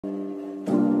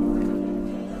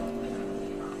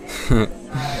I'm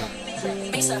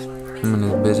in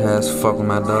this bitch ass fuck with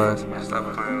my dogs.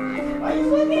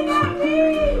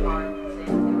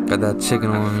 Got that chicken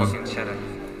on me.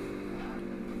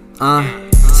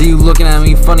 See you looking at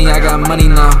me funny, I got money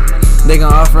now. They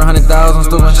gon' offer 100,000,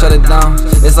 still gon' shut it down.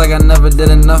 It's like I never did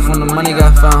enough when the money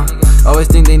got found. Always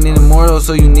think they needed more,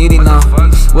 so you needy now.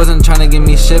 Wasn't tryna give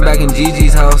me shit back in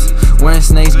Gigi's house. Wearing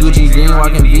snakes, Gucci green,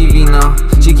 walking VV now.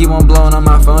 She keep on blowing on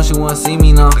my phone, she wanna see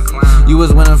me now. You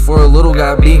was winning for a little,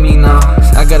 got beat me now.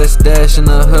 I got a stash in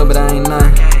the hood, but I ain't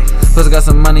none. Plus got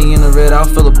some money in the red, I'll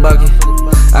fill a bucket.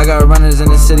 I got runners in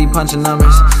the city punching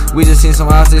numbers. We just seen some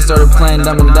house, they started playing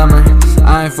Dumb and Dumber.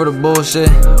 I ain't for the bullshit,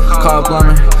 call a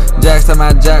plumber. Jacks to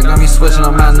my jack, got me switching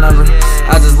on my number.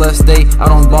 I just left state,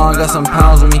 out on bond, got some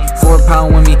pounds with me. 4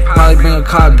 pound with me, probably bring a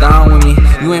cop down with me.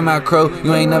 You ain't my crow,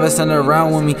 you ain't never send her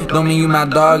around with me. Don't mean you my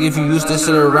dog if you used to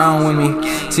sit around with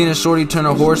me. Seen a shorty turn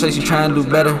a horse like she trying to do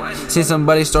better. Seen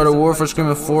somebody start a war for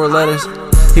screaming 4 letters.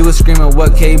 He was screaming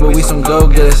what K, but we some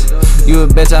go-getters. You a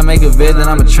bitch, I make a vid, then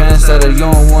I'm a trendsetter. You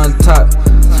on one top,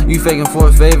 you faking for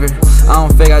a favor. I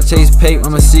don't fake, I chase paper,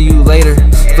 I'ma see you later.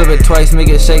 Flip it twice, make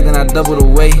it shake, then I double the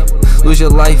weight. Lose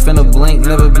your life in a blink,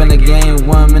 never been a game.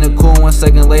 1 minute cool, 1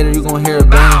 second later, you gon' hear a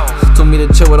bang. Told me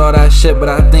to chill with all that shit, but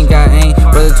I think I ain't.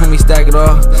 Brother told me stack it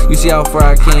off, you see how far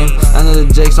I came. I know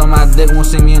the jakes on my dick won't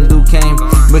see me in Duquesne.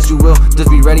 But you will, just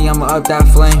be ready, I'ma up that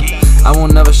flame. I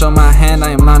won't never show my hand,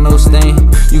 I am not no stain.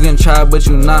 You can try, but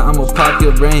you not, I'ma pop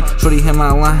your brain. Shorty hit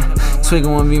my line, Twig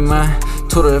wanna be mine.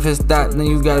 Told her if it's that, then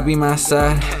you gotta be my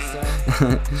side.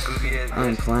 I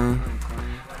ain't playing.